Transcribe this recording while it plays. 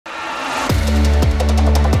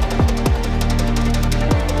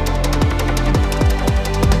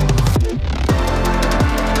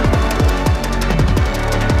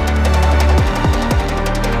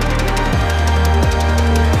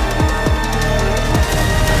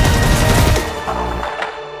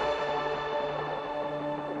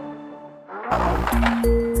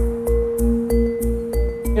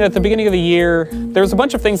At the beginning of the year, there was a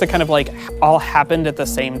bunch of things that kind of like all happened at the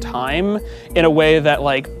same time in a way that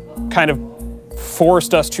like kind of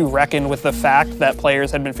forced us to reckon with the fact that players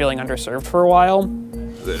had been feeling underserved for a while.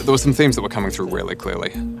 There were some themes that were coming through really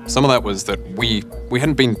clearly. Some of that was that we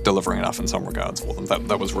hadn't been delivering enough in some regards for them.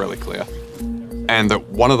 That was really clear. And that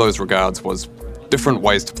one of those regards was different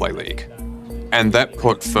ways to play League. And that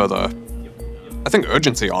put further, I think,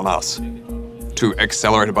 urgency on us to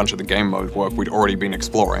accelerate a bunch of the game mode work we'd already been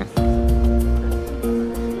exploring.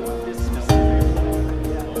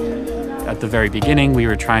 At the very beginning, we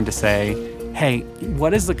were trying to say, hey,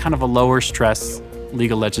 what does the kind of a lower stress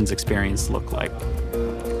League of Legends experience look like?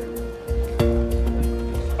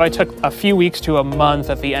 I took a few weeks to a month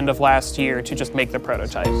at the end of last year to just make the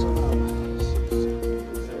prototypes.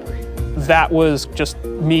 That was just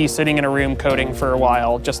me sitting in a room coding for a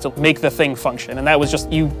while just to make the thing function. And that was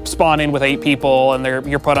just, you spawn in with 8 people and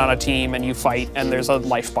you're put on a team and you fight and there's a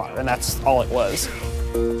life bar, and that's all it was.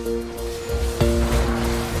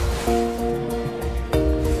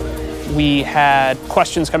 We had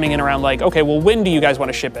questions coming in around like, okay, well, when do you guys want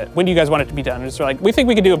to ship it? When do you guys want it to be done? And it's like, we think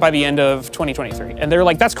we could do it by the end of 2023. And they're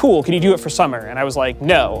like, that's cool, can you do it for summer? And I was like,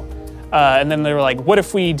 no. And then they were like, what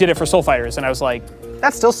if we did it for Soul Fighters? And I was like,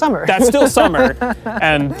 that's still summer. That's still summer.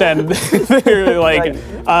 And then they're like,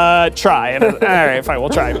 try. And all right, fine, we'll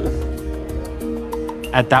try.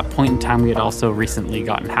 At that point in time, we had also recently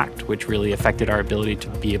gotten hacked, which really affected our ability to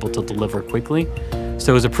be able to deliver quickly.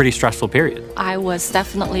 So it was a pretty stressful period. I was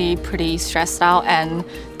definitely pretty stressed out and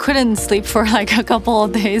couldn't sleep for like a couple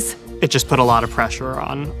of days. It just put a lot of pressure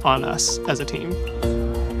on us as a team.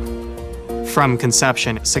 From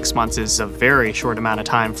conception, 6 months is a very short amount of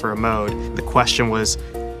time for a mode. The question was,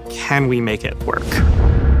 can we make it work?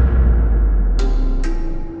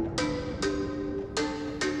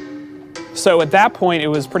 So at that point, it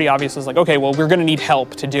was pretty obvious. It was like, okay, well, we're gonna need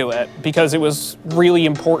help to do it because it was really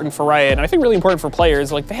important for Riot, and I think really important for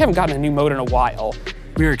players. Like, they haven't gotten a new mode in a while.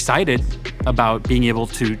 We were excited about being able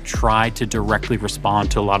to try to directly respond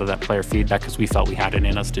to a lot of that player feedback because we felt we had it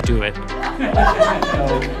in us to do it.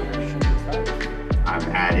 I've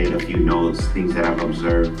added a few notes, things that I've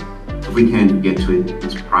observed. If we can get to it,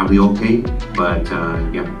 it's probably okay, but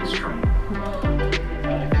yeah, let's try.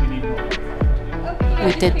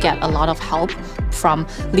 We did get a lot of help from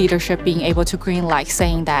leadership being able to greenlight,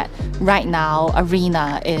 saying that right now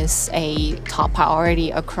Arena is a top priority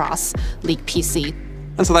across League PC.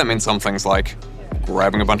 And so that means some things like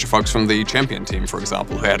grabbing a bunch of folks from the champion team, for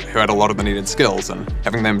example, who had a lot of the needed skills and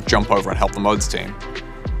having them jump over and help the mods team.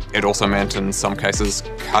 It also meant, in some cases,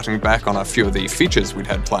 cutting back on a few of the features we'd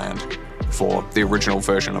had planned for the original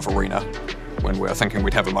version of Arena, when we were thinking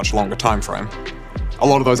we'd have a much longer time frame. A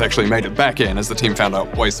lot of those actually made it back in as the team found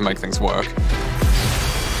out ways to make things work.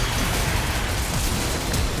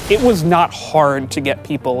 It was not hard to get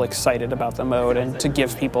people excited about the mode and to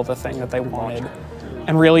give people the thing that they wanted.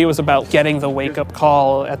 And really it was about getting the wake-up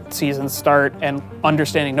call at season start and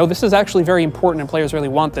understanding, no, this is actually very important and players really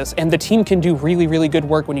want this, and the team can do really, really good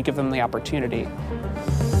work when you give them the opportunity.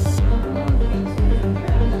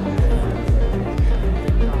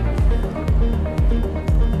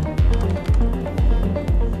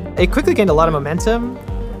 It quickly gained a lot of momentum,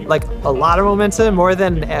 like a lot of momentum, more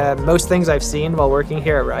than most things I've seen while working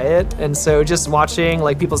here at Riot. And so just watching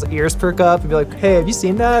like people's ears perk up and be like, hey, have you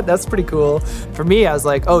seen that? That's pretty cool. For me, I was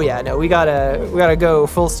like, oh yeah, no, we gotta go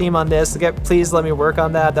full steam on this. Please let me work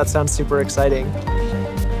on that. That sounds super exciting.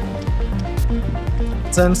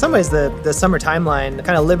 So in some ways, the summer timeline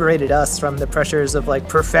kind of liberated us from the pressures of like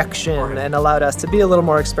perfection and allowed us to be a little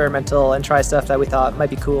more experimental and try stuff that we thought might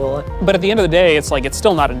be cool. But at the end of the day, it's like, it's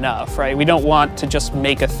still not enough, right? We don't want to just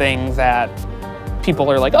make a thing that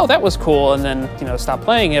people are like, oh, that was cool, and then, you know, stop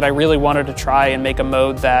playing it. I really wanted to try and make a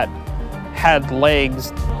mode that had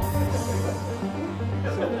legs.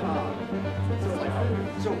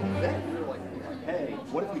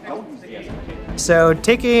 So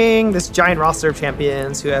taking this giant roster of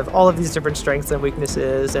champions who have all of these different strengths and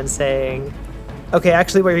weaknesses and saying, okay,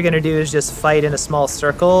 actually what you're gonna do is just fight in a small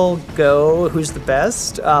circle, go, who's the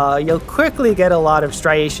best? You'll quickly get a lot of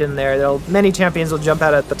striation there. Many champions will jump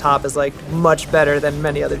out at the top as like much better than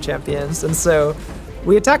many other champions. And so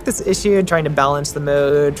we attacked this issue in trying to balance the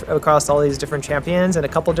mode across all these different champions in a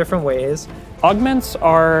couple different ways. Augments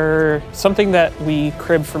are something that we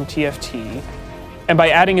cribbed from TFT. And by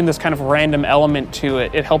adding in this kind of random element to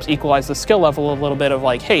it, it helps equalize the skill level a little bit of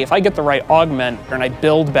like, hey, if I get the right augment and I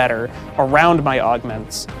build better around my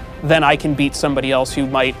augments, then I can beat somebody else who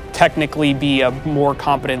might technically be a more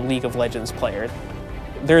competent League of Legends player.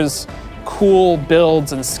 There's cool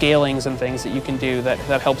builds and scalings and things that you can do that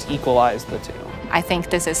helps equalize the two. I think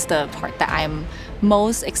this is the part that I'm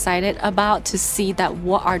most excited about, to see that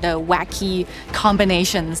what are the wacky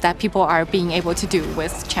combinations that people are being able to do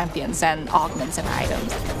with champions and augments and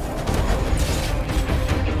items.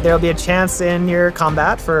 There'll be a chance in your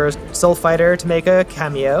combat for Soul Fighter to make a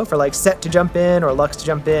cameo, for like Set to jump in or Lux to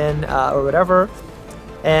jump in or whatever.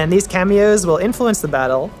 And these cameos will influence the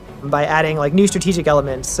battle by adding like new strategic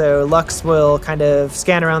elements. So Lux will kind of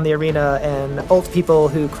scan around the arena and ult people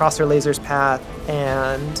who cross her laser's path,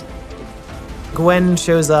 and Gwen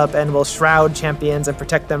shows up and will shroud champions and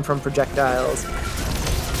protect them from projectiles.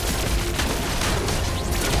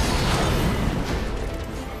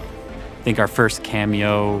 I think our first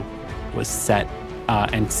cameo was Set,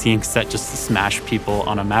 and seeing Set just smash people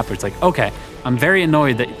on a map where it's like, okay, I'm very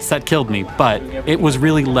annoyed that Set killed me, but it was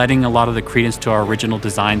really letting a lot of the credence to our original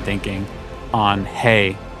design thinking on,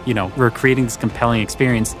 hey, you know, we're creating this compelling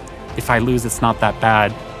experience. If I lose, it's not that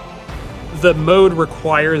bad. The mode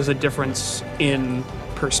requires a difference in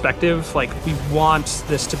perspective. Like, we want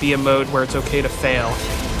this to be a mode where it's okay to fail.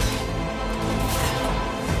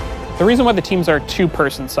 The reason why the teams are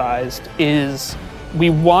two-person sized is we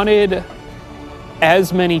wanted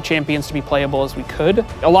as many champions to be playable as we could.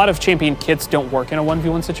 A lot of champion kits don't work in a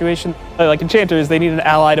 1v1 situation. Like enchanters, they need an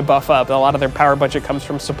ally to buff up. A lot of their power budget comes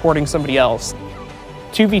from supporting somebody else.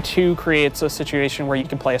 2v2 creates a situation where you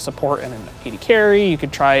can play a support and an AD carry. You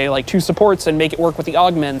could try like 2 supports and make it work with the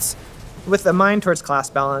augments. With a mind towards class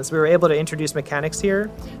balance, we were able to introduce mechanics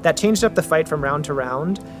here that changed up the fight from round to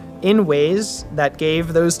round in ways that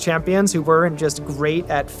gave those champions who weren't just great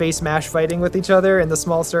at face mash fighting with each other in the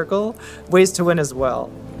small circle ways to win as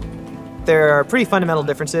well. There are pretty fundamental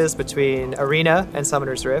differences between Arena and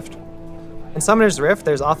Summoner's Rift. In Summoner's Rift,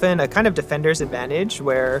 there's often a kind of defender's advantage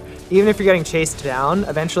where even if you're getting chased down,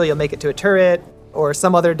 eventually you'll make it to a turret or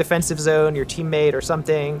some other defensive zone, your teammate or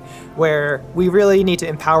something, where we really need to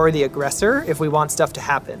empower the aggressor if we want stuff to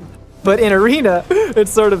happen. But in Arena,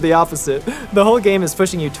 it's sort of the opposite. The whole game is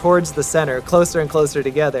pushing you towards the center, closer and closer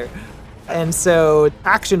together. And so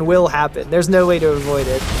action will happen. There's no way to avoid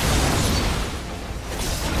it.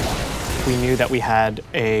 We knew that we had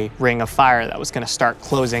a ring of fire that was going to start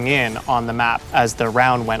closing in on the map as the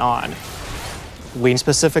round went on. We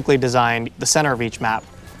specifically designed the center of each map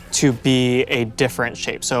to be a different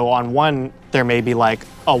shape. So on one, there may be like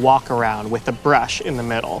a walk around with a brush in the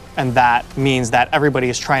middle, and that means that everybody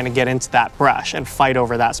is trying to get into that brush and fight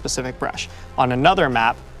over that specific brush. On another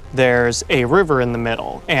map, there's a river in the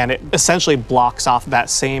middle, and it essentially blocks off that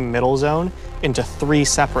same middle zone into 3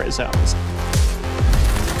 separate zones.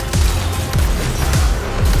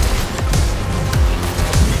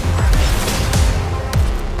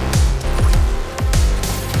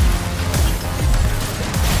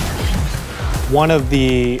 One of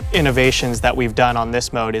the innovations that we've done on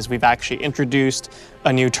this mode is we've actually introduced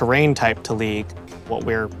a new terrain type to League, what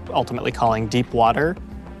we're ultimately calling deep water.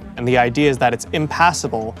 And the idea is that it's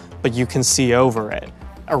impassable, but you can see over it.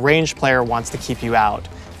 A ranged player wants to keep you out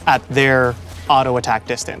at their auto attack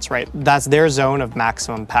distance, right? That's their zone of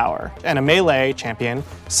maximum power. And a melee champion,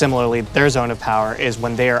 similarly, their zone of power is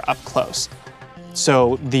when they are up close.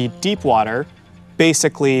 So the deep water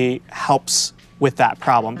basically helps with that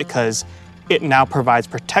problem because it now provides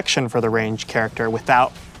protection for the ranged character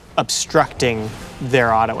without obstructing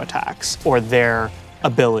their auto attacks or their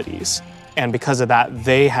abilities. And because of that,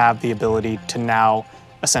 they have the ability to now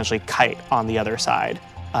essentially kite on the other side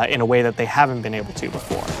in a way that they haven't been able to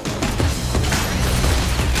before.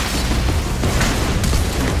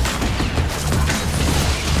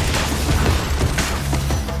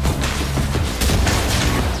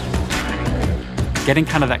 Getting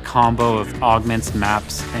kind of that combo of augments,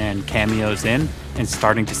 maps, and cameos in, and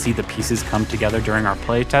starting to see the pieces come together during our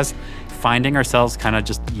playtest, finding ourselves kind of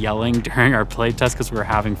just yelling during our playtest because we were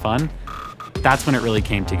having fun, that's when it really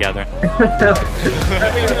came together.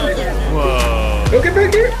 Whoa. Don't get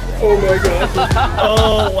back here! Oh my god.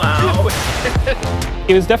 Oh, wow.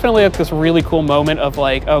 It was definitely like this really cool moment of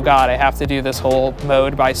like, oh god, I have to do this whole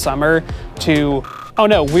mode by summer, to, oh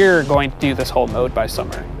no, we're going to do this whole mode by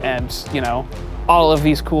summer. And, you know, all of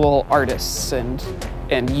these cool artists and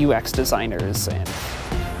UX designers and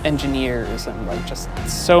engineers and like just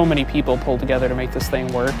so many people pulled together to make this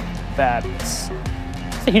thing work. That's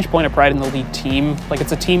a huge point of pride in the League team. Like,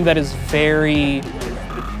 it's a team that is very,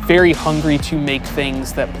 very hungry to make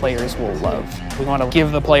things that players will love. We want to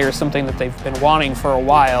give the players something that they've been wanting for a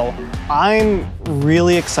while. I'm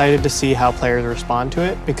really excited to see how players respond to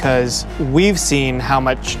it because we've seen how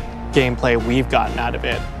much gameplay we've gotten out of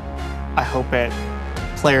it. I hope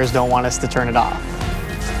players don't want us to turn it off.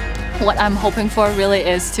 What I'm hoping for really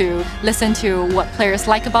is to listen to what players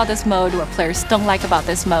like about this mode, what players don't like about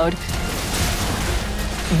this mode.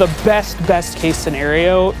 The best case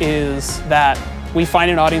scenario is that we find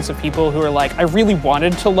an audience of people who are like, I really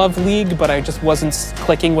wanted to love League, but I just wasn't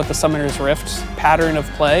clicking with the Summoner's Rift pattern of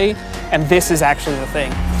play, and this is actually the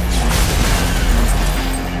thing.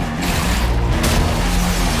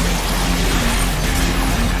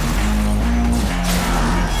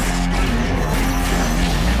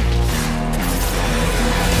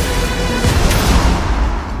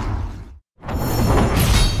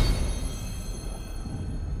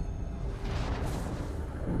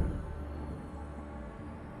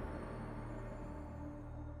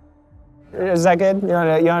 Is that good? You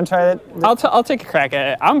wanna try that? I'll take a crack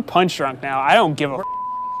at it. I'm punch drunk now. I don't give a. All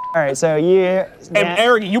right, so you. And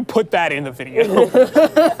Eric, you put that in the video.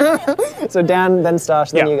 So Dan, then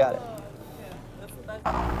Stosh, then Yeah. you got it.